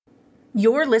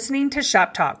You're listening to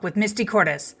Shop Talk with Misty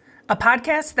Cordes, a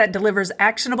podcast that delivers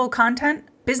actionable content,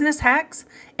 business hacks,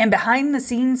 and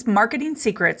behind-the-scenes marketing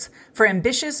secrets for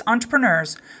ambitious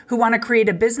entrepreneurs who want to create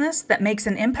a business that makes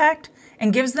an impact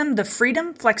and gives them the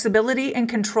freedom, flexibility, and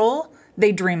control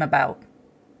they dream about.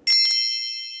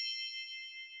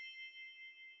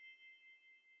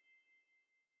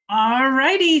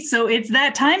 Alrighty, so it's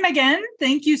that time again.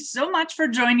 Thank you so much for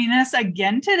joining us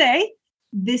again today.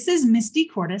 This is Misty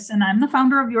Cordes, and I'm the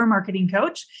founder of Your Marketing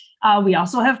Coach. We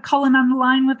also have Cullen on the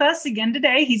line with us again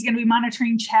today. He's going to be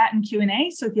monitoring chat and Q&A.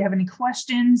 So if you have any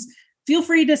questions, feel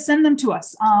free to send them to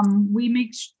us.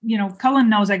 Cullen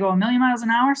knows I go a million miles an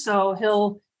hour, so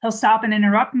he'll stop and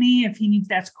interrupt me if he needs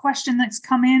to ask a question that's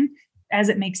come in as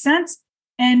it makes sense.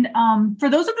 And for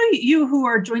those of you who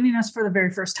are joining us for the very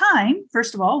first time,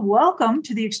 first of all, welcome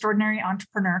to the Extraordinary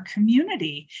Entrepreneur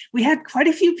community. We had quite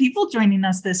a few people joining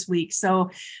us this week.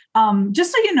 So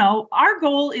just so you know, our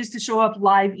goal is to show up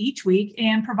live each week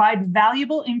and provide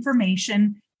valuable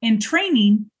information and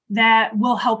training that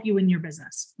will help you in your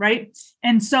business, right?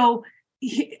 And so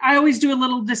I always do a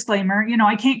little disclaimer.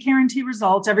 I can't guarantee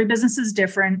results. Every business is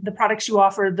different. The products you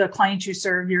offer, the clients you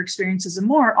serve, your experiences and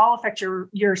more all affect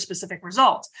your specific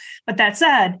results. But that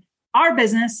said, our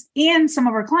business and some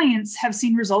of our clients have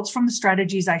seen results from the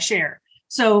strategies I share.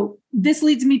 So this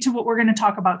leads me to what we're going to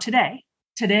talk about today.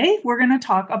 Today, we're going to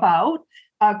talk about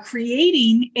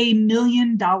creating $1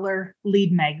 million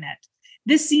lead magnet.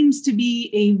 This seems to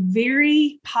be a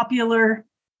very popular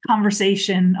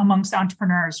conversation amongst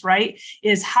entrepreneurs, right?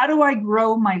 Is how do I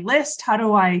grow my list? How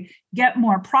do I get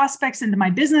more prospects into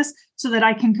my business so that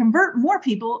I can convert more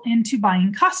people into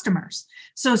buying customers?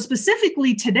 So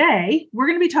specifically today, we're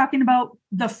going to be talking about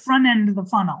the front end of the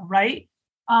funnel, right?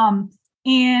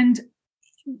 And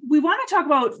we want to talk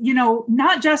about,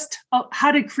 not just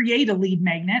how to create a lead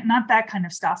magnet, not that kind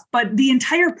of stuff, but the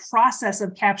entire process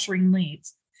of capturing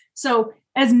leads. So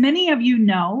as many of you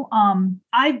know,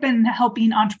 I've been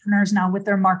helping entrepreneurs now with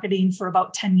their marketing for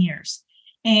about 10 years.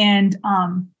 And,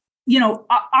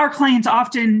 our clients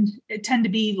often tend to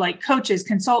be like coaches,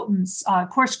 consultants,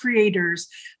 course creators,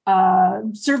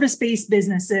 service-based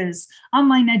businesses,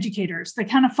 online educators. They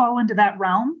kind of fall into that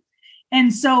realm.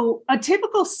 And so a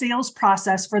typical sales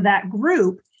process for that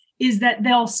group is that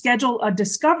they'll schedule a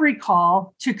discovery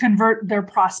call to convert their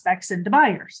prospects into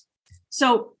buyers.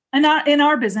 So in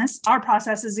our business, our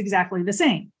process is exactly the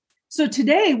same. So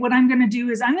today, what I'm going to do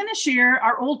is I'm going to share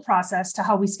our old process to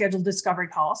how we schedule discovery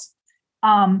calls.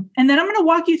 And then I'm going to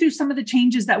walk you through some of the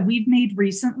changes that we've made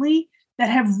recently that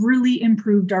have really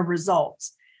improved our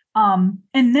results. And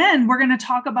then we're going to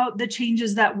talk about the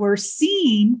changes that we're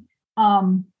seeing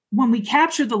when we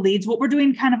capture the leads, what we're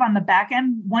doing kind of on the back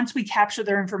end, once we capture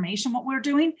their information, what we're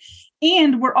doing.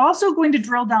 And we're also going to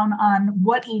drill down on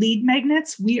what lead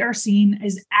magnets we are seeing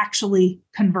is actually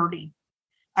converting.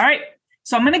 All right.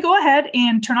 So I'm going to go ahead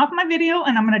and turn off my video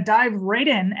and I'm going to dive right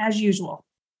in as usual.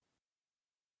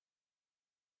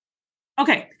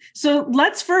 Okay. So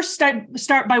let's first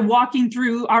start by walking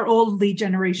through our old lead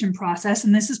generation process.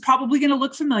 And this is probably going to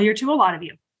look familiar to a lot of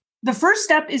you. The first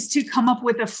step is to come up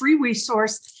with a free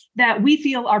resource that we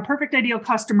feel our perfect ideal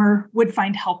customer would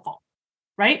find helpful,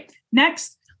 right?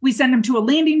 Next, we send them to a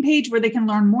landing page where they can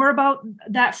learn more about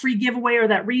that free giveaway or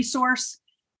that resource.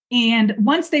 And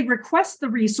once they request the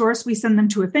resource, we send them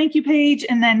to a thank you page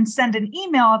and then send an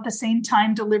email at the same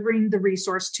time delivering the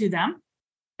resource to them.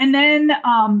 And then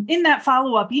in that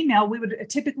follow-up email, we would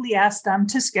typically ask them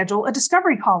to schedule a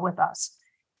discovery call with us.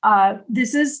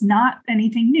 This is not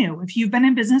anything new. If you've been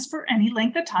in business for any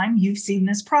length of time, you've seen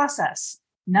this process.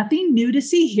 Nothing new to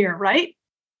see here, right?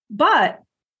 But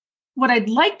what I'd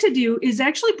like to do is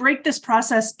actually break this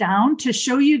process down to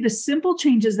show you the simple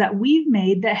changes that we've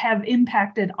made that have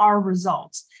impacted our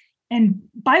results. And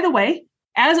by the way,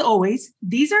 as always,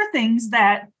 these are things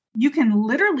that you can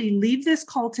literally leave this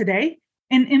call today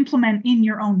and implement in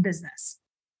your own business.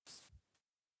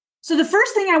 So the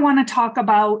first thing I want to talk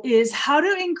about is how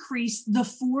to increase the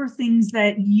 4 things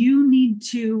that you need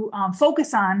to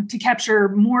focus on to capture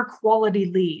more quality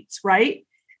leads, right?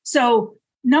 So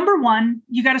number 1,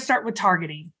 you got to start with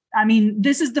targeting. I mean,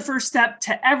 this is the first step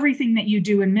to everything that you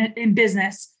do in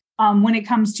business when it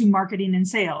comes to marketing and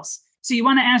sales. So you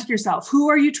want to ask yourself, who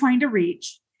are you trying to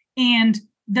reach? And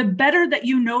the better that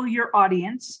you know your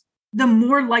audience, the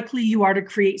more likely you are to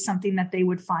create something that they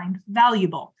would find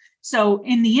valuable. So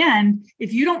in the end,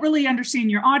 if you don't really understand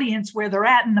your audience, where they're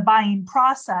at in the buying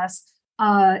process,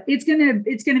 it's going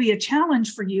to be a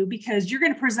challenge for you because you're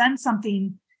going to present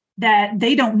something that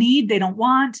they don't need, they don't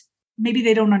want, maybe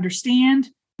they don't understand,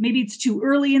 maybe it's too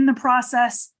early in the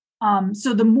process.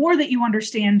 So the more that you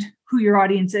understand who your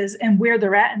audience is and where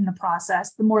they're at in the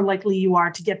process, the more likely you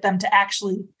are to get them to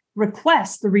actually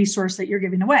request the resource that you're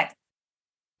giving away.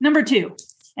 Number 2,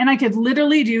 and I could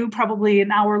literally do probably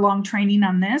an hour-long training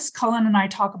on this. Cullen and I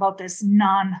talk about this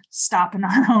nonstop in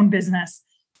our own business,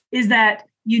 is that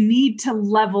you need to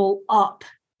level up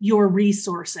your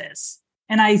resources.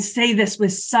 And I say this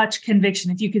with such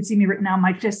conviction. If you could see me right now,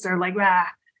 my fists are like,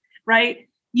 right?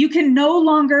 You can no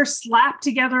longer slap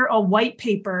together a white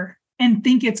paper and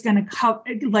think it's going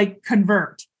to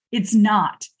convert. It's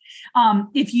not.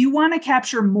 If you want to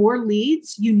capture more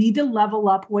leads, you need to level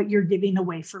up what you're giving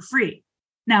away for free.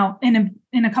 Now, in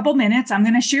a couple minutes, I'm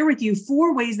going to share with you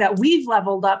 4 ways that we've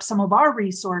leveled up some of our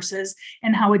resources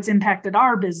and how it's impacted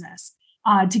our business,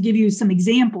 to give you some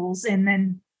examples. And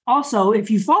then also, if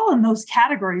you fall in those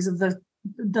categories of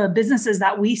the businesses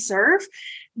that we serve,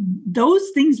 those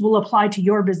things will apply to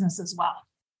your business as well.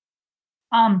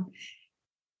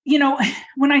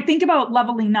 When I think about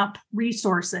leveling up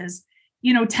resources,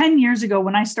 10 years ago,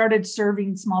 when I started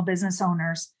serving small business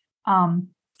owners,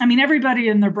 everybody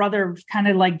and their brother kind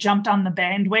of like jumped on the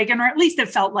bandwagon, or at least it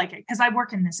felt like it, because I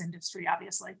work in this industry,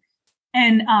 obviously.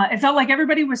 And it felt like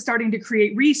everybody was starting to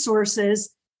create resources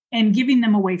and giving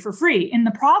them away for free. And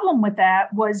the problem with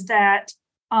that was that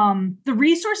the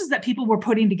resources that people were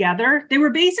putting together, they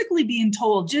were basically being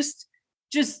told, just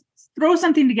throw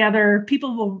something together,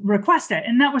 people will request it.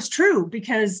 And that was true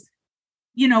because,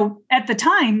 at the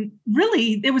time,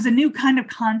 really, there was a new kind of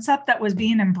concept that was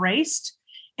being embraced.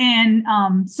 And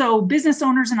so business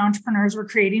owners and entrepreneurs were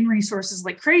creating resources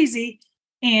like crazy,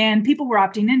 and people were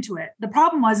opting into it. The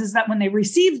problem is that when they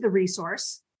received the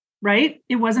resource, right,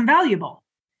 it wasn't valuable.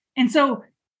 And so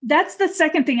that's the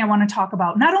second thing I want to talk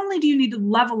about. Not only do you need to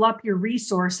level up your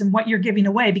resource and what you're giving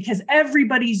away, because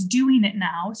everybody's doing it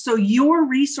now, so your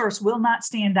resource will not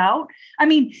stand out.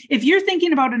 If you're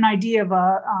thinking about an idea of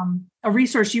a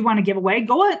resource you want to give away,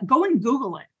 go and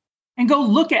Google it and go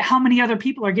look at how many other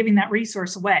people are giving that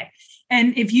resource away.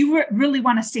 And if you really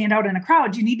want to stand out in a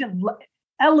crowd, you need to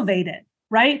elevate it,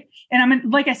 right?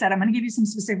 And like I said, I'm going to give you some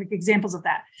specific examples of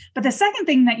that. But the second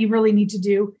thing that you really need to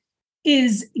do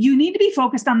is you need to be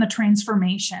focused on the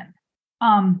transformation.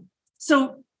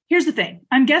 So here's the thing.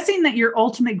 I'm guessing that your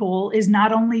ultimate goal is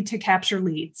not only to capture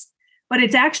leads, but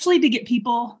it's actually to get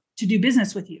people to do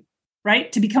business with you,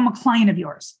 right? To become a client of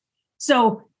yours.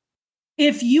 So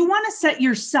if you want to set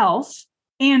yourself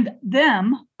and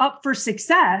them up for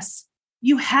success,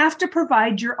 you have to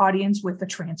provide your audience with the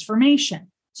transformation.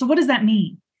 So what does that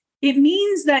mean? It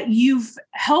means that you've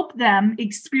helped them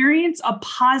experience a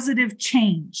positive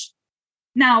change.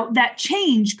 Now, that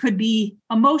change could be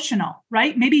emotional,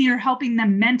 right? Maybe you're helping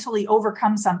them mentally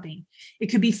overcome something. It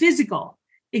could be physical.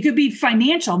 It could be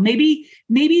financial. Maybe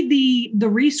the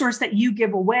resource that you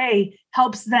give away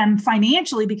helps them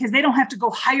financially because they don't have to go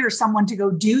hire someone to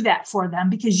go do that for them,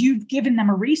 because you've given them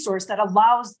a resource that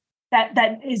allows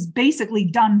that is basically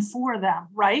done for them,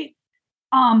 right?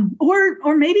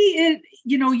 Or maybe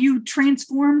you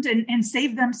transformed and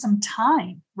saved them some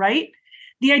time, right?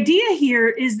 The idea here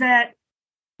is that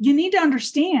you need to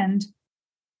understand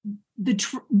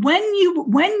when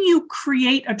you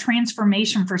create a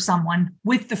transformation for someone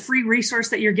with the free resource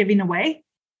that you're giving away,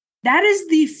 that is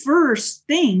the first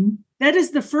thing. That is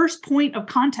the first point of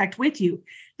contact with you.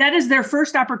 That is their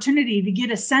first opportunity to get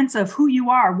a sense of who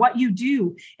you are, what you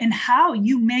do, and how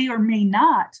you may or may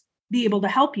not be able to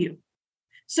help you.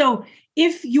 So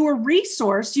if your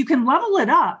resource, you can level it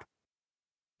up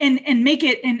and make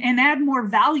it and add more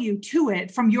value to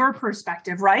it from your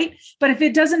perspective, right? But if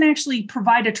it doesn't actually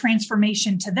provide a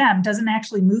transformation to them, doesn't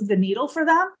actually move the needle for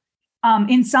them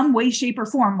in some way, shape, or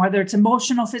form, whether it's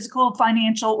emotional, physical,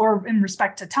 financial, or in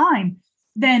respect to time,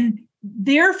 then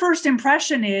their first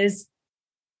impression is,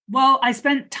 well, I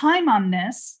spent time on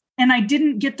this and I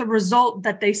didn't get the result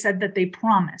that they said that they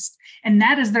promised. And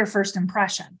that is their first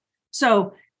impression.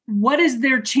 So what is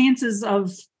their chances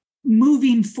of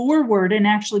moving forward and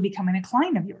actually becoming a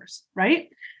client of yours, right?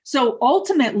 So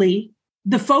ultimately,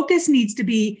 the focus needs to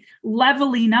be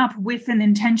leveling up with an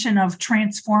intention of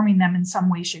transforming them in some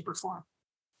way, shape, or form.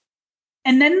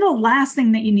 And then the last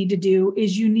thing that you need to do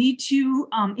is you need to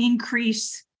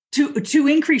increase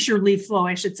your lead flow,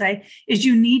 I should say, is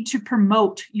you need to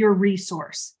promote your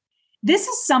resource. This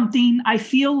is something I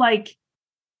feel like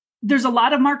there's a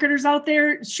lot of marketers out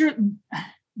there. Sure,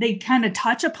 they kind of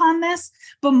touch upon this,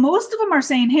 but most of them are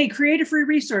saying, hey, create a free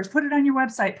resource, put it on your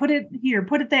website, put it here,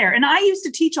 put it there. And I used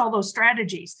to teach all those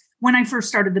strategies when I first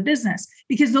started the business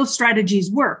because those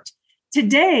strategies worked.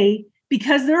 Today,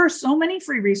 because there are so many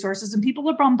free resources and people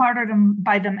are bombarded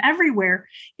by them everywhere.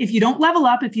 If you don't level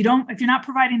up, if you're not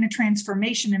providing a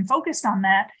transformation and focused on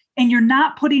that, and you're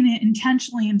not putting it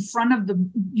intentionally in front of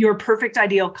your perfect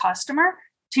ideal customer,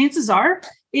 chances are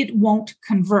it won't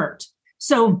convert.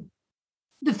 So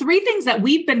the three things that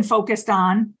we've been focused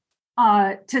on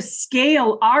to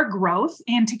scale our growth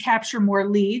and to capture more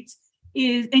leads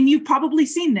is, and you've probably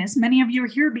seen this, many of you are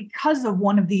here because of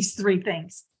one of these three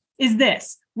things, is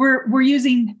this. We're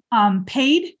using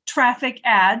paid traffic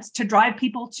ads to drive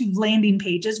people to landing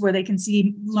pages where they can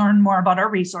learn more about our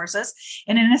resources.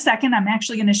 And in a second, I'm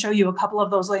actually going to show you a couple of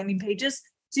those landing pages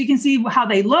so you can see how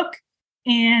they look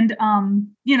and,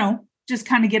 just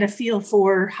kind of get a feel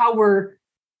for how we're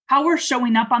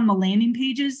showing up on the landing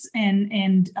pages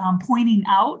and pointing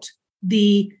out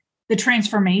the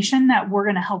transformation that we're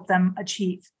going to help them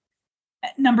achieve.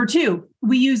 Number two,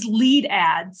 we use lead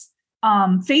ads.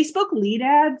 Facebook lead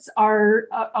ads are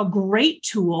a great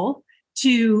tool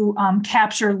to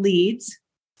capture leads.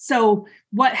 So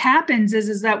what happens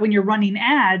is that when you're running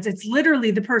ads, it's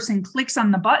literally the person clicks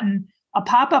on the button, a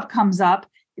pop-up comes up,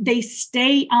 they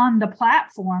stay on the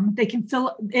platform. They can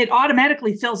it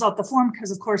automatically fills out the form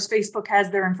because, of course, Facebook has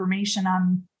their information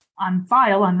on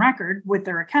file, on record with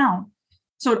their account.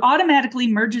 So it automatically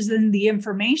merges in the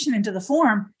information into the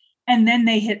form, and then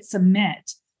they hit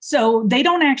submit. So they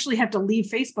don't actually have to leave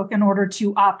Facebook in order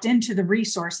to opt into the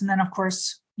resource. And then, of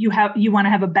course, you want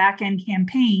to have a back-end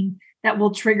campaign that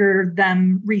will trigger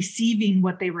them receiving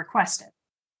what they requested.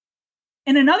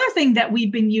 And another thing that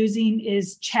we've been using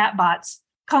is chatbots.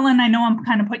 Cullen, I know I'm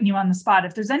kind of putting you on the spot.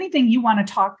 If there's anything you want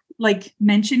to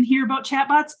mention here about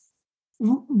chatbots,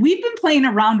 we've been playing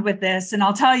around with this. And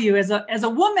I'll tell you, as a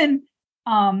woman,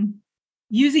 leveraging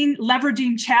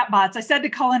chatbots, I said to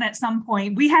Cullen at some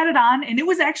point, we had it on and it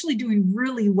was actually doing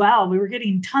really well. We were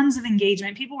getting tons of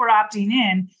engagement. People were opting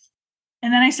in.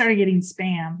 And then I started getting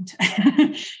spammed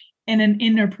in an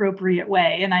inappropriate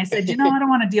way. And I said, I don't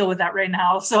want to deal with that right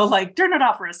now. So turn it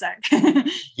off for a sec.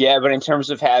 Yeah. But in terms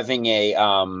of having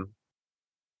in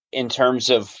terms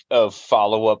of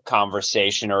follow-up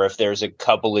conversation, or if there's a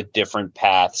couple of different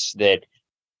paths that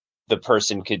the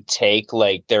person could take,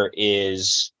 there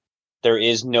is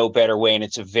no better way. And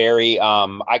it's a very,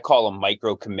 I call them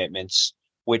micro commitments,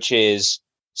 which is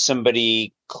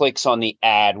somebody clicks on the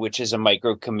ad, which is a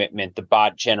micro commitment. The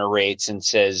bot generates and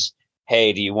says,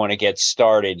 hey, do you want to get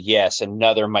started? Yes.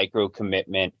 Another micro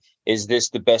commitment. Is this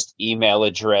the best email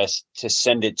address to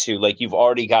send it to? You've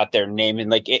already got their name,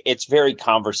 and it's very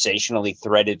conversationally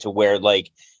threaded to where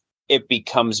it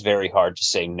becomes very hard to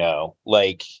say no.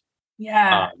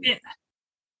 Yeah.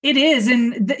 It is.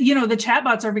 And, the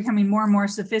chatbots are becoming more and more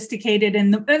sophisticated.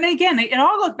 And again, it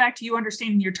all goes back to you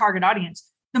understanding your target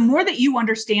audience. The more that you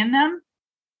understand them,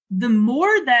 the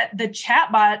more that the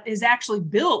chatbot is actually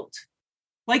built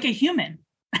like a human,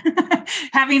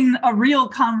 having a real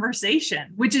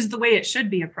conversation, which is the way it should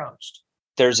be approached.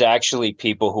 There's actually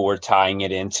people who are tying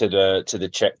it into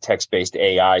the text-based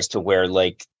AIs to where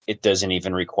it doesn't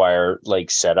even require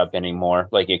setup anymore.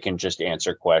 It can just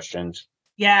answer questions.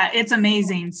 Yeah, it's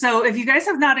amazing. So if you guys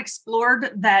have not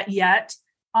explored that yet,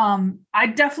 I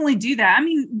definitely do that. I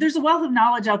mean, there's a wealth of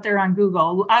knowledge out there on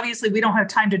Google. Obviously, we don't have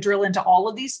time to drill into all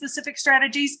of these specific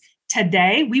strategies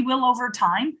today. We will over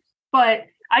time, but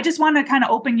I just want to kind of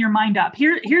open your mind up.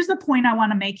 Here's the point I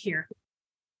want to make here.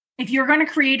 If you're going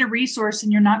to create a resource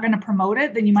and you're not going to promote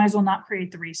it, then you might as well not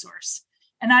create the resource.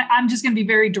 And I'm just going to be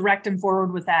very direct and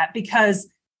forward with that, because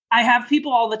I have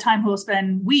people all the time who will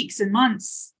spend weeks and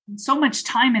months, so much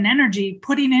time and energy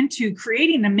putting into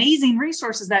creating amazing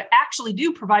resources that actually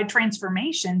do provide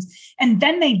transformations. And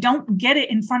then they don't get it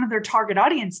in front of their target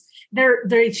audience.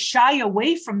 They shy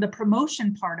away from the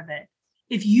promotion part of it.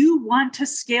 If you want to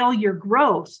scale your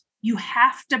growth, you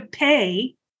have to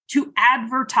pay to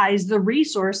advertise the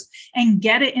resource and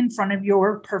get it in front of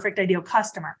your perfect ideal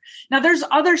customer. Now, there's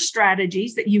other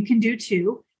strategies that you can do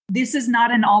too. This is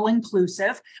not an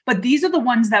all-inclusive, but these are the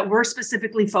ones that we're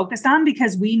specifically focused on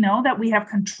because we know that we have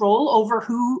control over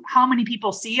how many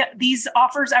people see these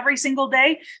offers every single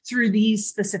day through these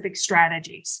specific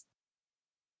strategies.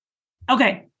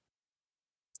 Okay.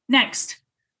 Next,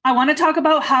 I want to talk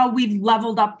about how we've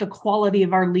leveled up the quality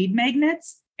of our lead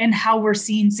magnets and how we're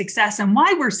seeing success and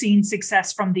why we're seeing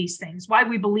success from these things, why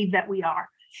we believe that we are.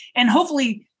 And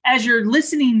hopefully, as you're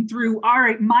listening through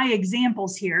my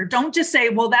examples here, don't just say,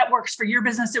 well, that works for your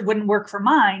business, it wouldn't work for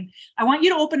mine. I want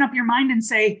you to open up your mind and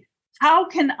say, how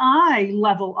can I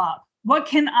level up? What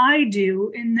can I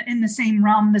do in the same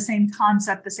realm, the same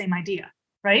concept, the same idea,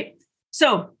 right?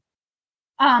 So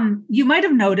You might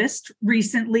have noticed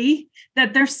recently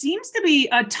that there seems to be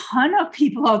a ton of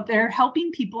people out there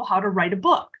helping people how to write a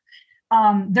book.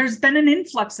 There's been an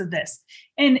influx of this.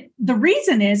 And the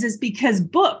reason is because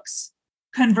books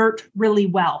convert really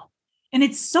well. And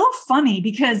it's so funny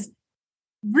because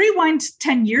rewind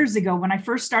 10 years ago when I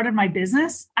first started my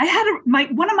business, I had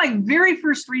one of my very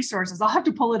first resources, I'll have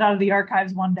to pull it out of the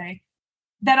archives one day,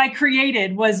 that I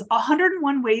created was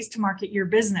 101 ways to market your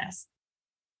business.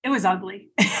 It was ugly.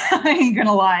 I ain't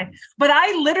gonna lie. But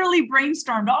I literally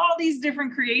brainstormed all these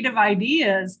different creative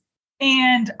ideas.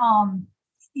 And,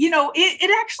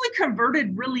 it actually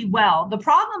converted really well. The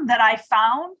problem that I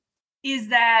found is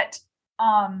that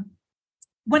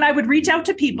when I would reach out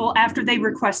to people after they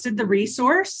requested the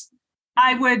resource,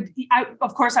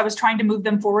 of course, I was trying to move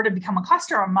them forward and become a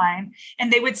customer of mine.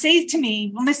 And they would say to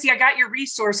me, well, Misty, I got your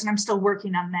resource and I'm still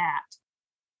working on that.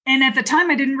 And at the time,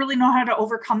 I didn't really know how to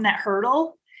overcome that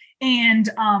hurdle. And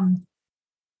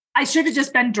I should have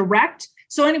just been direct.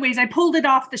 So anyways, I pulled it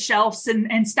off the shelves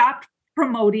and stopped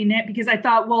promoting it because I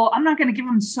thought, well, I'm not going to give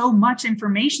them so much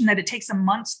information that it takes them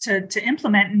months to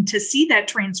implement and to see that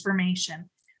transformation,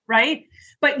 right?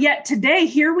 But yet today,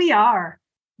 here we are.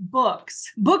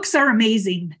 Books are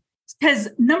amazing because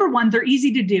number one, they're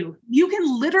easy to do. You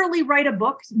can literally write a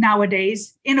book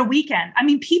nowadays in a weekend. I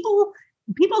mean, people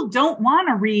don't want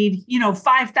to read,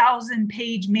 5,000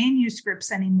 page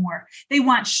manuscripts anymore. They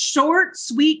want short,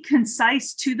 sweet,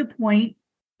 concise, to the point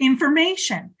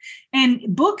information. And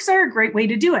books are a great way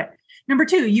to do it. Number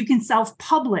two, you can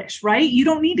self-publish, right? You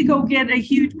don't need to go get a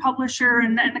huge publisher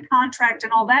and a contract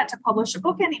and all that to publish a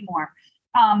book anymore.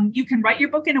 You can write your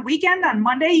book in a weekend. On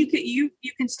Monday, you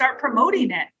can start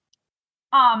promoting it.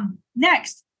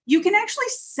 Next, you can actually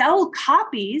sell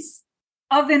copies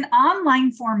of an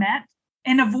online format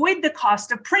and avoid the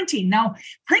cost of printing. Now,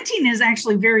 printing is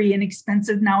actually very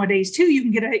inexpensive nowadays too. You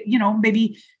can get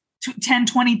maybe 10,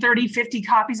 20, 30, 50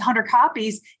 copies, 100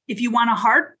 copies if you want a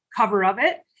hard cover of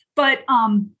it. But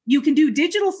you can do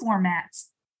digital formats.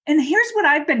 And here's what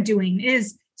I've been doing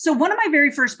is, so one of my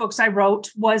very first books I wrote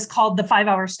was called The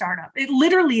 5-Hour Startup. It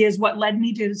literally is what led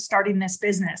me to starting this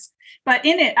business. But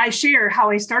in it, I share how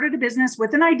I started a business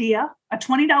with an idea, a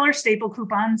 $20 staple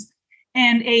coupons,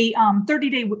 and a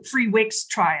 30-day free Wix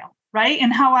trial, right?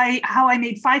 And how I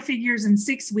made 5 figures in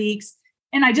 6 weeks.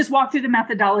 And I just walked through the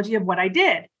methodology of what I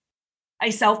did. I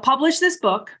self-published this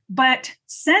book, but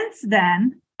since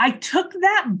then, I took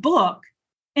that book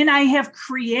and I have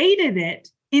created it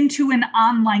into an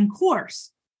online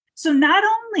course. So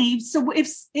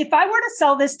if I were to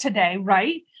sell this today,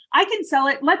 right, I can sell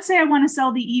it. Let's say I want to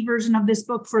sell the e-version of this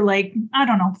book for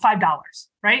 $5,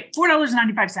 right?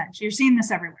 $4.95. You're seeing this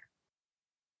everywhere.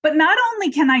 But not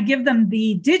only can I give them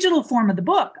the digital form of the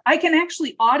book, I can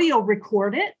actually audio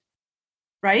record it,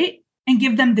 right? And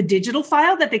give them the digital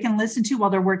file that they can listen to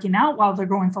while they're working out, while they're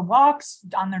going for walks,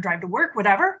 on their drive to work,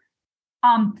 whatever.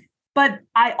 But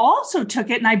I also took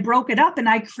it and I broke it up and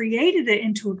I created it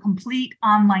into a complete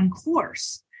online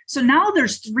course. So now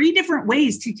there's 3 different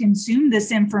ways to consume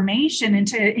this information and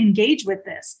to engage with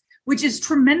this, which is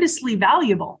tremendously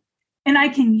valuable. And I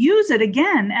can use it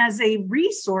again as a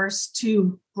resource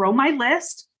to grow my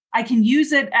list. I can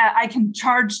use it. I can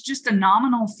charge just a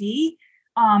nominal fee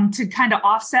to kind of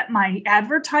offset my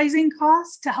advertising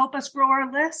costs to help us grow our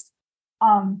list.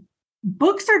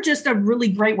 Books are just a really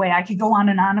great way. I could go on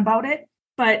and on about it,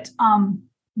 but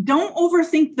don't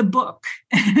overthink the book.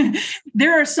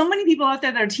 There are so many people out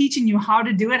there that are teaching you how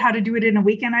to do it in a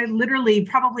weekend. I literally,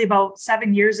 probably about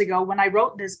 7 years ago when I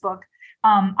wrote this book,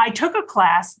 I took a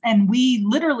class and we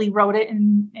literally wrote it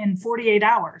in 48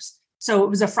 hours. So it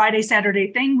was a Friday,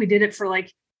 Saturday thing. We did it for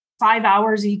 5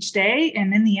 hours each day.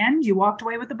 And in the end, you walked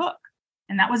away with the book.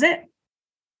 And that was it.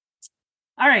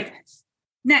 All right.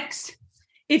 Next,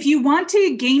 if you want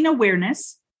to gain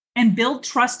awareness and build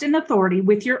trust and authority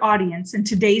with your audience in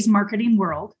today's marketing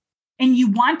world, and you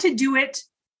want to do it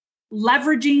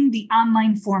leveraging the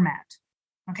online format,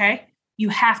 okay, you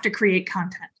have to create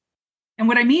content. And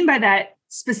what I mean by that,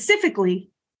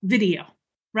 specifically video,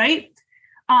 right?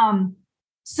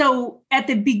 So at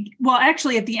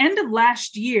the end of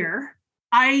last year,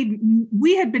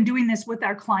 we had been doing this with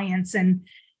our clients, and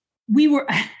we were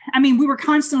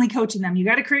constantly coaching them. You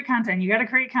got to create content. You got to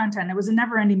create content. It was a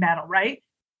never ending battle, right?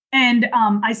 And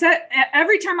I said,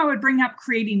 every time I would bring up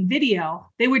creating video,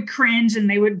 they would cringe and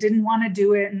didn't want to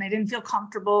do it. And they didn't feel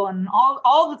comfortable. And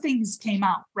all the things came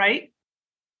out, right?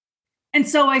 And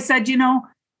so I said,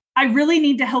 I really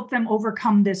need to help them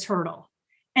overcome this hurdle.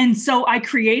 And so I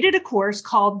created a course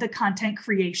called the Content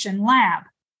Creation Lab.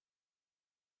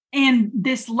 And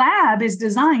this lab is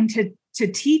designed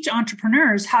to teach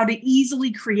entrepreneurs how to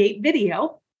easily create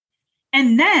video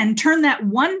and then turn that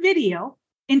one video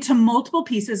into multiple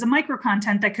pieces of micro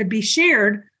content that could be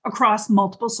shared across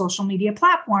multiple social media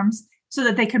platforms so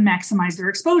that they could maximize their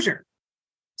exposure.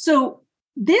 So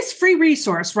this free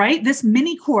resource, right? This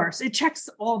mini course, it checks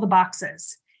all the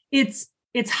boxes. It's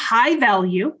high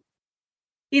value.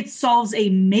 It solves a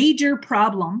major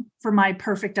problem for my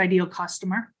perfect ideal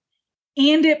customer,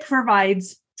 and it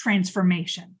provides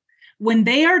transformation. When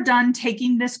they are done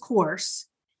taking this course,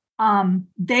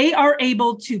 they are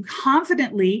able to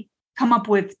confidently come up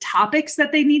with topics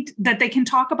that they can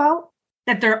talk about,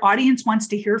 that their audience wants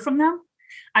to hear from them.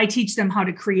 I teach them how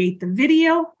to create the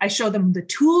video. I show them the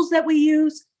tools that we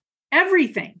use,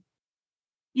 everything.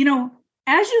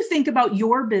 As you think about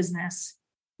your business,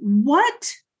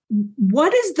 what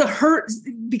is the hurt?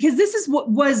 Because this is what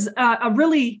was a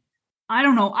really,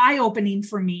 eye-opening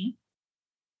for me,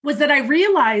 was that I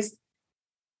realized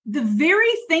the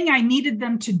very thing I needed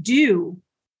them to do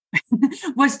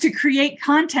was to create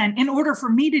content in order for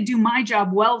me to do my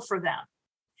job well for them.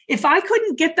 If I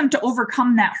couldn't get them to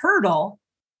overcome that hurdle,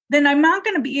 then I'm not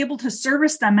going to be able to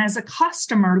service them as a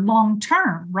customer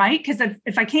long-term, right? Because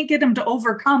if I can't get them to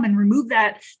overcome and remove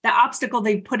the obstacle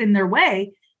they put in their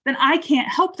way, then I can't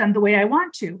help them the way I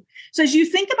want to. So as you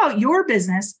think about your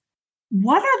business,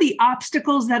 what are the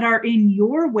obstacles that are in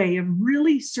your way of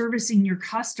really servicing your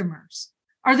customers?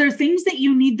 Are there things that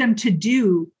you need them to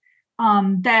do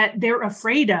that they're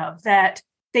afraid of, that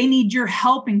they need your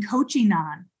help and coaching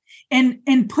on?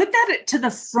 And put that to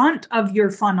the front of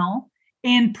your funnel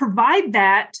and provide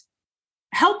that,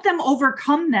 help them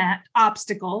overcome that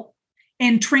obstacle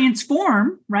and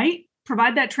transform, right?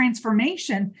 Provide that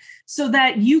transformation so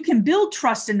that you can build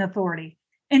trust and authority.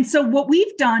 And so what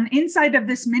we've done inside of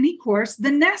this mini course,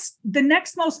 the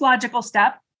next most logical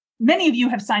step, many of you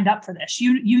have signed up for this.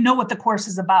 You know what the course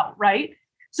is about, right?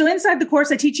 So inside the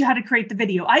course, I teach you how to create the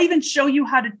video. I even show you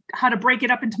how to break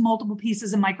it up into multiple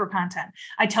pieces of micro content.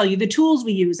 I tell you the tools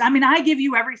we use. I give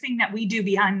you everything that we do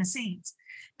behind the scenes.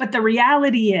 But the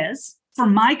reality is, for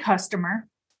my customer,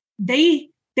 they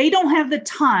don't have the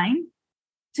time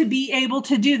to be able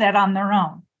to do that on their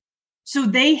own. So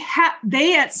they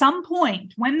at some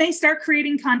point, when they start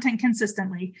creating content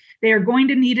consistently, they are going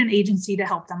to need an agency to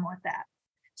help them with that.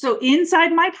 So inside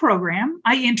my program,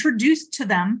 I introduce to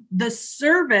them the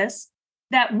service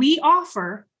that we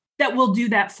offer that will do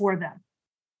that for them.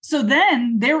 So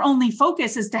then their only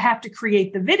focus is to have to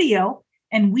create the video,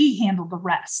 and we handle the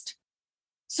rest.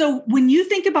 So when you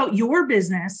think about your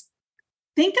business,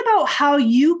 think about how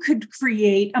you could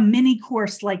create a mini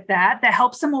course like that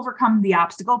helps them overcome the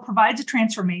obstacle, provides a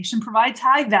transformation, provides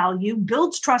high value,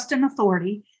 builds trust and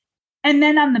authority. And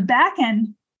then on the back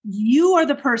end, you are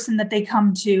the person that they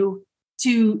come to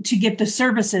get the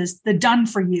services, the done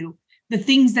for you, the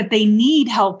things that they need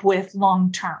help with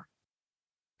long term.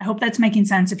 I hope that's making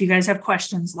sense. If you guys have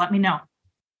questions, let me know.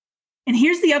 And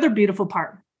here's the other beautiful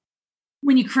part.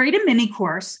 When you create a mini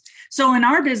course, so in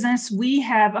our business, we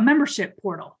have a membership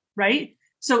portal, right?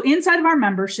 So inside of our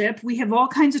membership, we have all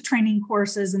kinds of training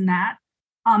courses and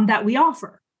that we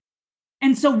offer.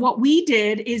 And so what we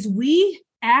did is we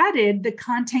added the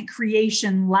content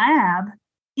creation lab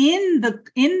in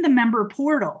the member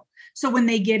portal. So when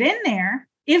they get in there,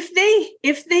 if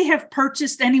they have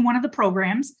purchased any one of the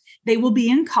programs, they will be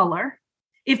in color.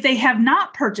 If they have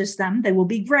not purchased them, they will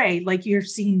be gray, like you're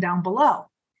seeing down below.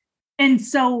 And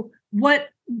so what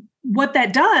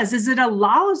that does is it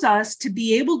allows us to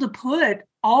be able to put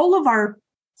all of our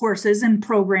courses and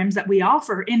programs that we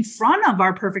offer in front of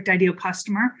our perfect ideal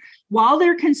customer while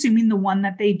they're consuming the one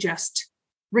that they just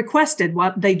requested,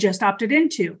 what they just opted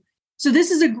into. So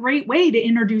this is a great way to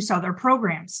introduce other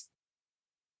programs.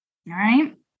 All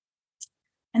right.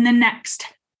 And then next,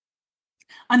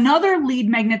 another lead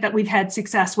magnet that we've had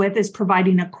success with is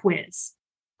providing a quiz.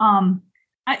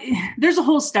 There's a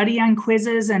whole study on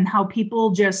quizzes and how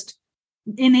people just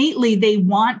innately, they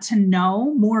want to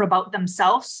know more about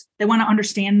themselves. They want to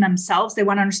understand themselves. They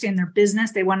want to understand their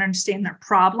business. They want to understand their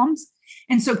problems.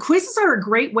 And so quizzes are a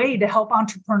great way to help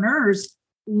entrepreneurs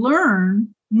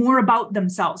learn more about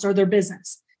themselves or their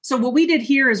business. So what we did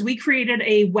here is we created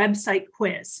a website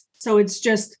quiz. So it's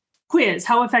just quiz,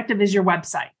 how effective is your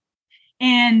website?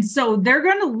 And so they're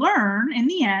going to learn in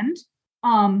the end,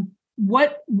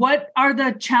 what are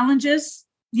the challenges?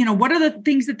 What are the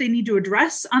things that they need to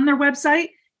address on their website?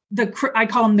 I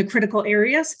call them the critical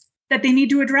areas that they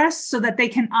need to address so that they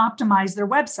can optimize their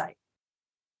website.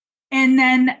 And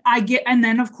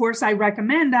then of course, I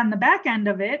recommend on the back end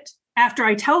of it after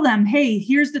I tell them, hey,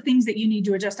 here's the things that you need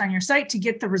to adjust on your site to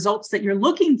get the results that you're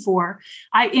looking for,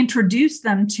 I introduce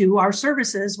them to our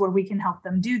services where we can help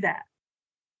them do that.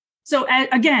 So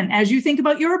again, as you think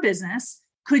about your business,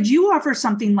 could you offer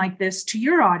something like this to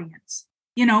your audience?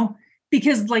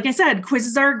 Because like I said,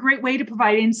 quizzes are a great way to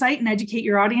provide insight and educate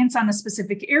your audience on a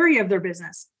specific area of their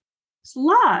business.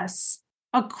 Plus,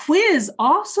 a quiz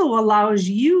also allows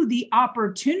you the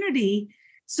opportunity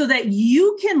so that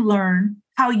you can learn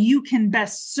how you can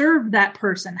best serve that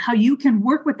person, how you can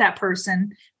work with that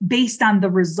person based on the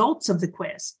results of the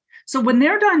quiz. So when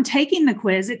they're done taking the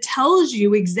quiz, it tells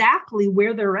you exactly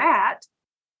where they're at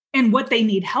and what they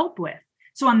need help with.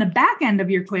 So on the back end of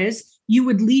your quiz, you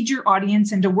would lead your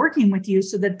audience into working with you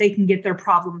so that they can get their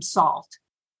problem solved.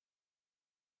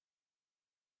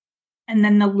 And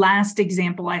then the last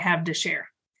example I have to share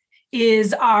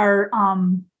is our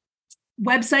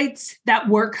Websites That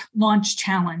Work Launch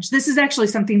Challenge. This is actually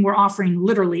something we're offering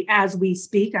literally as we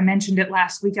speak. I mentioned it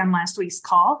last week on last week's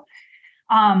call.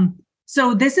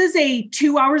 So this is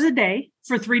 2 hours a day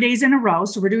for 3 days in a row.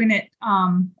 So we're doing it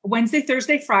Wednesday,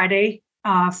 Thursday, Friday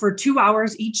for 2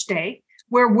 hours each day,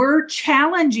 where we're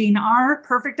challenging our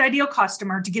perfect ideal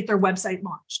customer to get their website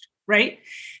launched, right?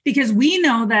 Because we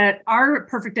know that our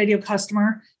perfect ideal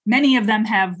customer, many of them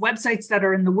have websites that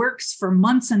are in the works for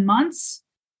months and months.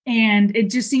 And it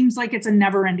just seems like it's a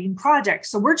never-ending project.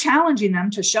 So we're challenging them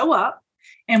to show up,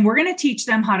 and we're going to teach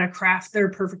them how to craft their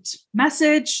perfect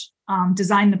message,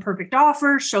 design the perfect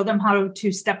offer, show them how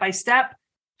to step-by-step,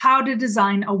 how to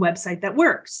design a website that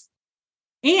works.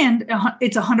 And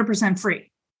it's 100%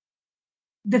 free.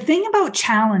 The thing about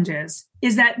challenges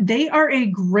is that they are a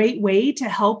great way to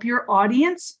help your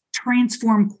audience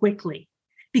transform quickly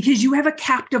because you have a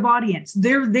captive audience.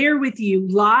 They're there with you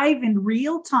live in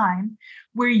real time,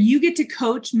 where you get to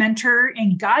coach, mentor,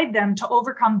 and guide them to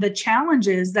overcome the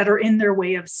challenges that are in their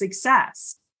way of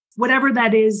success, whatever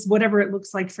that is, whatever it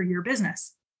looks like for your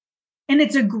business. And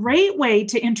it's a great way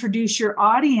to introduce your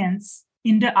audience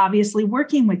into obviously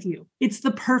working with you. It's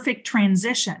the perfect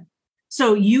transition.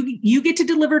 So you get to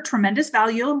deliver tremendous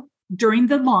value during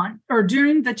the launch or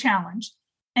during the challenge.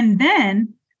 And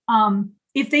then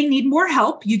if they need more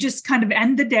help, you just kind of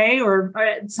end the day or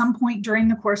at some point during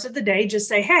the course of the day, just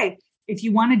say, hey, if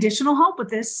you want additional help with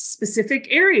this specific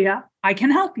area, I can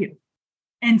help you.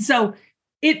 And so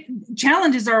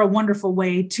challenges are a wonderful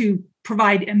way to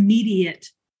provide immediate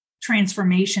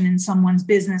transformation in someone's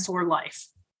business or life.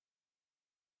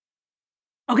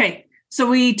 Okay, so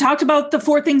we talked about the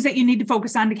 4 things that you need to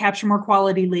focus on to capture more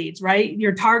quality leads, right?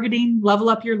 You're targeting, level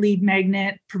up your lead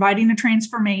magnet, providing a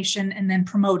transformation, and then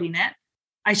promoting it.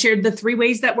 I shared the 3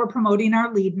 ways that we're promoting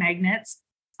our lead magnets.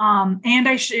 And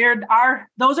I shared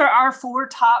those are our 4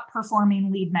 top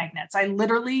performing lead magnets. I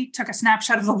literally took a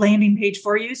snapshot of the landing page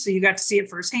for you, so you got to see it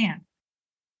firsthand.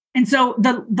 And so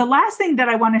the last thing that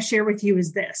I want to share with you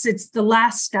is this. It's the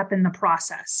last step in the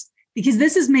process, because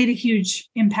this has made a huge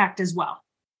impact as well.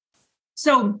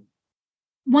 So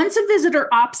once a visitor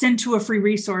opts into a free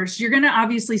resource, you're going to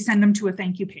obviously send them to a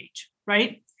thank you page,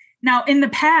 right? Now, in the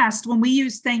past, when we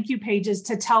use thank you pages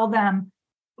to tell them,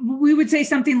 we would say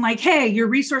something like, hey, your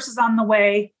resource is on the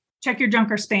way. Check your junk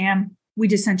or spam. We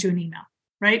just sent you an email,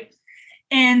 right?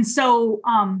 And so,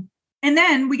 and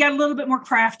then we got a little bit more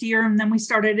craftier, and then we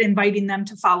started inviting them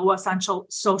to follow us on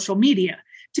social media.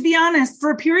 To be honest,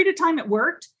 for a period of time, it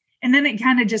worked. And then it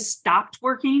kind of just stopped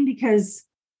working because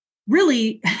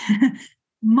really,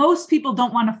 most people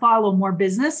don't want to follow more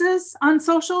businesses on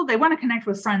social. They want to connect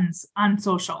with friends on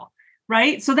social,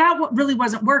 right? So that really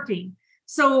wasn't working.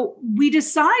 So we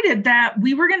decided that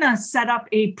we were going to set up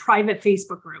a private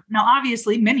Facebook group. Now,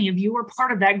 obviously, many of you are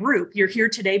part of that group. You're here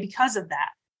today because of that.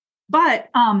 But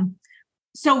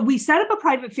so we set up a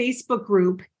private Facebook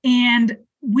group, and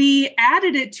we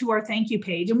added it to our thank you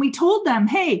page. And we told them,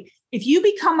 hey, if you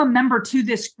become a member to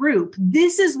this group,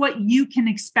 this is what you can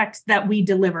expect that we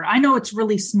deliver. I know it's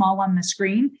really small on the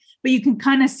screen, but you can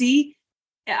kind of see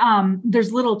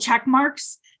there's little check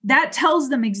marks. That tells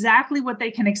them exactly what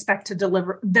they can expect to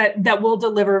deliver, that we'll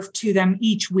deliver to them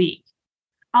each week.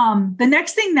 The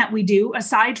next thing that we do,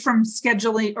 aside from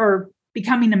scheduling or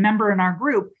becoming a member in our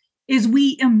group, is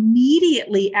we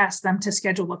immediately ask them to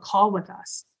schedule a call with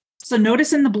us. So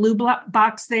notice in the blue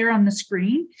box there on the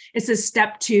screen, it says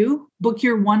step 2, book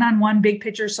your one-on-one big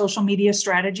picture social media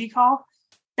strategy call.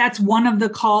 That's one of the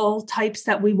call types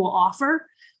that we will offer.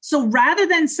 So rather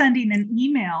than sending an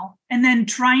email and then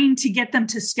trying to get them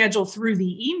to schedule through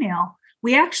the email,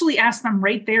 we actually ask them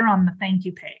right there on the thank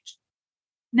you page.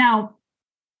 Now,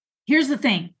 here's the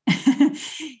thing.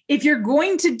 If you're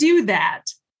going to do that,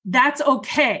 that's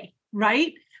okay,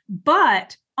 right?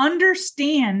 But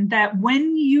understand that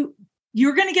when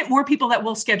you're going to get more people that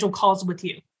will schedule calls with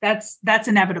you. That's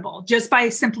inevitable. Just by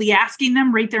simply asking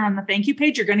them right there on the thank you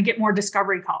page, you're going to get more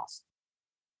discovery calls.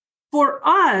 For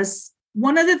us,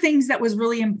 one of the things that was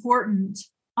really important,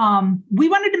 we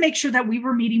wanted to make sure that we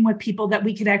were meeting with people that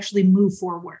we could actually move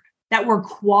forward, that were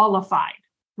qualified,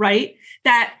 right?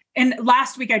 And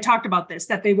last week I talked about this,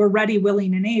 that they were ready,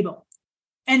 willing, and able.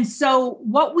 And so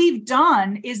what we've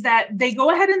done is that they go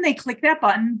ahead and they click that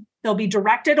button. They'll be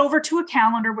directed over to a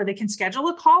calendar where they can schedule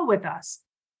a call with us.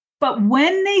 But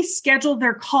when they schedule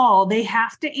their call, they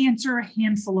have to answer a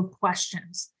handful of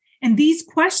questions. And these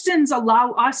questions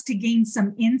allow us to gain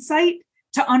some insight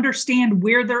to understand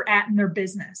where they're at in their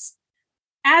business.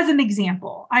 As an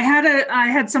example, I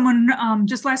had someone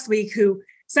just last week who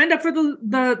signed up for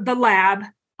the lab,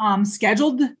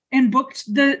 scheduled and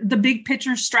booked the big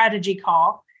picture strategy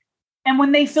call. And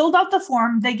when they filled out the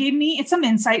form, they gave me some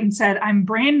insight and said, I'm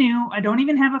brand new. I don't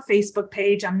even have a Facebook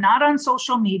page. I'm not on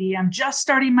social media. I'm just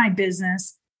starting my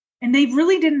business. And they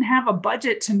really didn't have a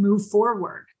budget to move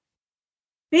forward.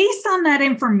 Based on that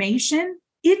information,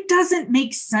 it doesn't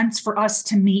make sense for us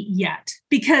to meet yet,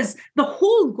 because the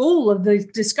whole goal of the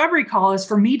discovery call is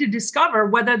for me to discover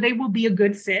whether they will be a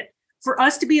good fit for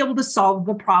us to be able to solve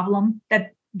the problem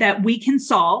that we can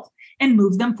solve and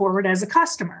move them forward as a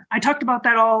customer. I talked about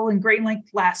that all in great length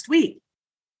last week.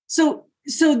 So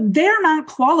they're not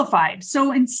qualified.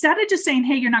 So instead of just saying,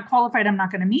 hey, you're not qualified, I'm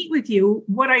not going to meet with you,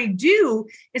 what I do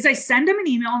is I send them an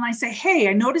email and I say, hey,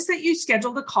 I noticed that you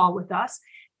scheduled a call with us.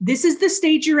 This is the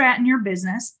stage you're at in your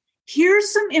business.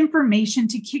 Here's some information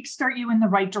to kickstart you in the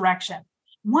right direction.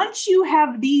 Once you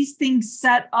have these things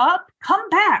set up, come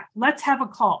back. Let's have a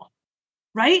call.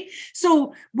 Right?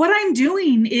 So what I'm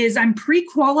doing is I'm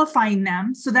pre-qualifying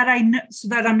them so that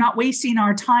I'm not wasting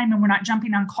our time and we're not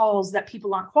jumping on calls that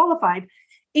people aren't qualified.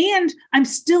 And I'm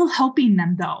still helping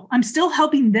them though. I'm still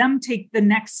helping them take the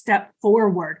next step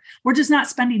forward. We're just not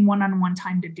spending one-on-one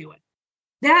time to do it.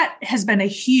 That has been a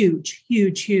huge,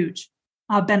 huge, huge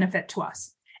benefit to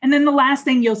us. And then the last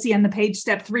thing you'll see on the page,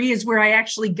 step 3, is where I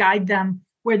actually guide them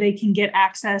where they can get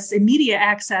immediate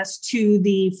access to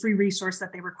the free resource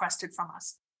that they requested from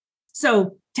us.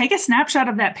 So take a snapshot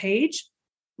of that page,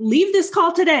 leave this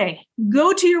call today,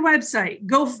 go to your website,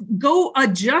 go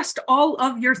adjust all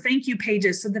of your thank you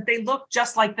pages so that they look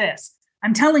just like this.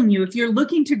 I'm telling you, if you're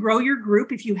looking to grow your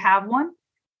group, if you have one,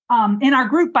 and our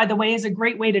group, by the way, is a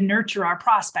great way to nurture our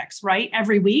prospects, right?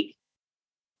 Every week.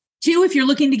 2, if you're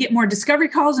looking to get more discovery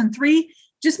calls. And 3,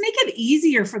 just make it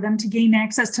easier for them to gain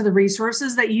access to the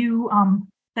resources that you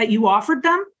offered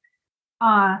them.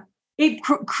 It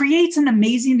creates an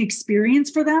amazing experience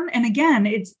for them. And again,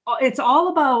 it's all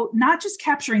about not just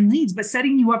capturing leads, but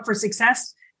setting you up for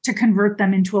success to convert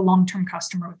them into a long-term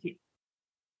customer with you.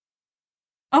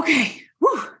 Okay,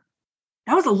 whew,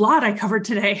 that was a lot I covered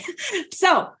today.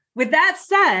 So with that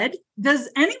said, does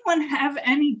anyone have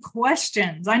any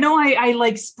questions? I know I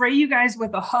like spray you guys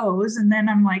with a hose and then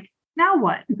I'm like, now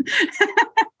what?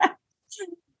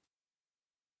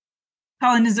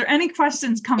 Colin, is there any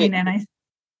questions coming in?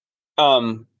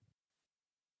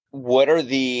 What are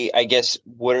the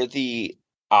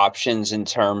options in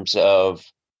terms of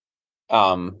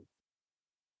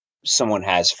someone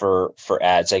has for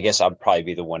ads? I guess I'll probably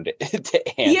be the one to answer.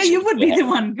 Yeah, you would be the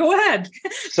one. Go ahead.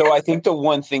 So I think the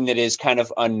one thing that is kind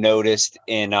of unnoticed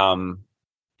in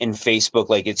Facebook,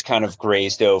 like it's kind of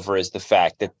grazed over, is the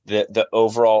fact that the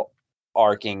overall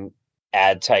arcing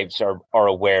ad types are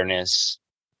awareness,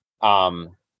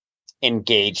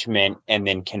 engagement, and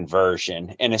then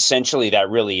conversion. And essentially that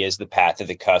really is the path of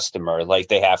the customer. Like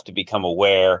they have to become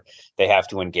aware, they have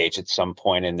to engage at some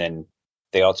point, and then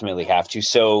they ultimately have to.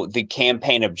 So the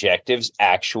campaign objectives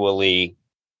actually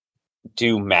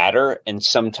do matter. And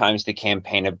sometimes the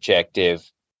campaign objective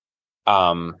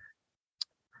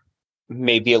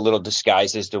may be a little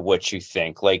disguised as to what you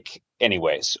think. Like,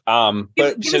 anyways,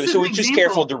 but so we're just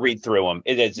careful to read through them.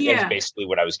 It's basically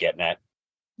what I was getting at.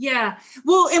 Yeah.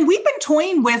 Well, and we've been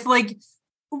toying with, like,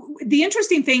 the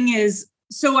interesting thing is,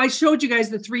 so I showed you guys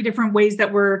the 3 different ways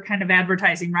that we're kind of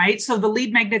advertising, right? So the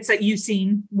lead magnets that you've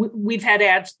seen, we've had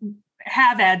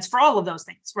ads for all of those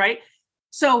things, right?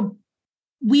 So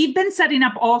we've been setting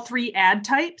up all 3 ad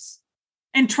types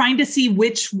and trying to see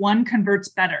which one converts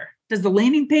better. Does the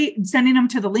landing page, sending them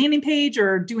to the landing page,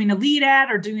 or doing a lead ad,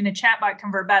 or doing a chatbot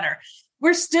convert better?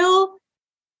 We're still,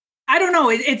 I don't know.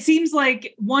 It seems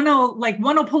like one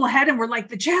will pull ahead and we're like,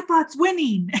 the chatbot's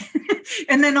winning.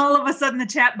 And then all of a sudden the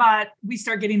chatbot, we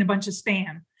start getting a bunch of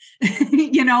spam,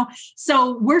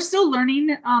 so we're still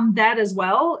learning that as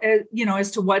well,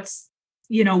 as to what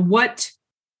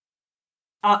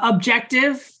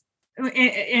objective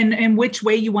in which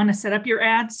way you want to set up your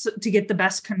ads to get the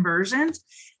best conversions.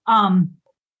 And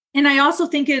I also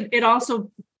think it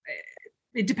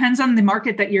depends on the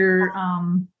market that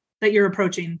you're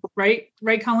approaching, right?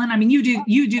 Right, Colin? I mean,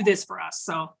 you do this for us,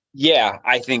 so. Yeah,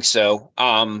 I think so.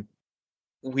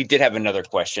 We did have another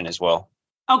question as well.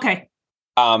 Okay.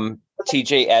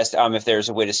 TJ asked if there's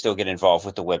a way to still get involved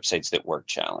with the Websites That Work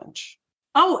challenge.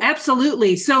 Oh,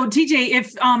 absolutely. So TJ,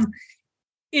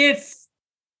 if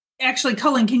actually,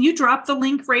 Cullen, can you drop the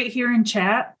link right here in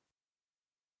chat?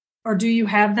 Or do you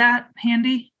have that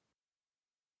handy?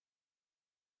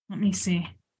 Let me see.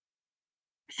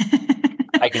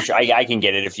 I can try. I can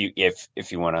get it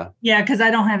if you want to. Yeah, because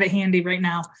I don't have it handy right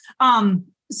now.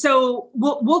 So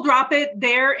we'll drop it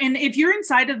there. And if you're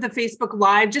inside of the Facebook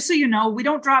Live, just so you know, we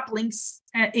don't drop links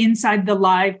inside the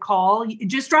live call.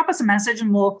 Just drop us a message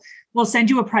and we'll send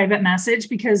you a private message,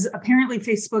 because apparently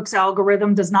Facebook's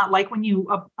algorithm does not like when you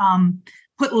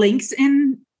put links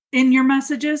in your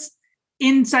messages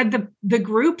inside the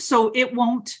group. So it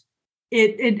won't.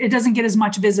 It doesn't get as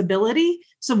much visibility.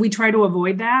 So we try to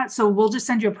avoid that. So we'll just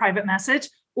send you a private message,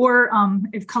 or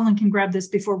if Cullen can grab this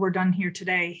before we're done here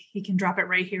today, he can drop it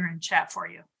right here in chat for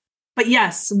you. But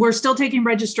yes, we're still taking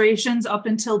registrations up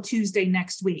until Tuesday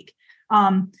next week.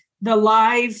 The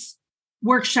live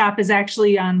workshop is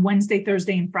actually on Wednesday,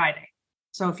 Thursday, and Friday.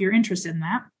 So if you're interested in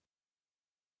that,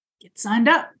 get signed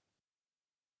up.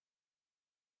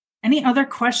 Any other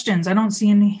questions? I don't see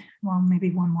any. Well,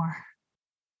 maybe one more.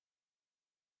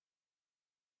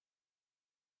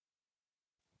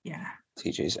 Yeah.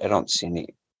 TJ's, I don't see any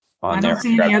on there. I don't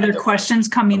see any other questions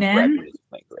coming in.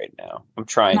 Like right now. I'm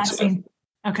trying to.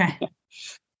 Okay.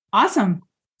 Awesome.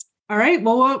 All right.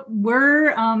 Well,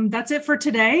 we're that's it for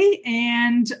today.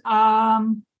 And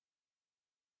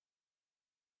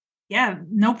yeah,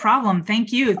 no problem.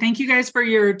 Thank you. Thank you guys for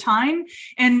your time.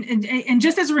 And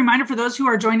just as a reminder for those who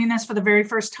are joining us for the very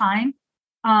first time,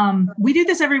 we do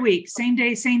this every week, same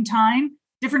day, same time,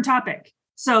 different topic.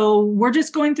 So we're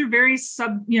just going through various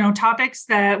topics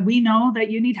that we know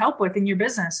that you need help with in your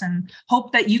business, and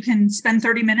hope that you can spend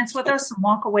 30 minutes with us and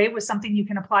walk away with something you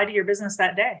can apply to your business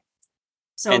that day.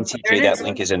 So, and TJ, that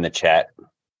link is in the chat.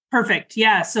 Perfect.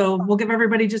 Yeah. So we'll give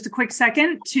everybody just a quick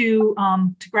second to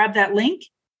grab that link,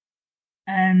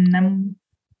 and then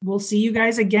we'll see you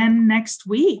guys again next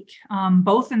week,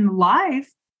 both in live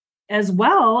as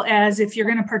well as if you're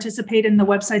going to participate in the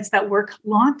Websites That Work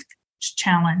launch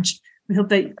challenge. We hope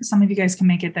that some of you guys can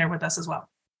make it there with us as well.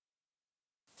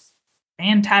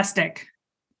 Fantastic.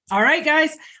 All right,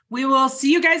 guys. We will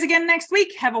see you guys again next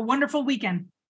week. Have a wonderful weekend.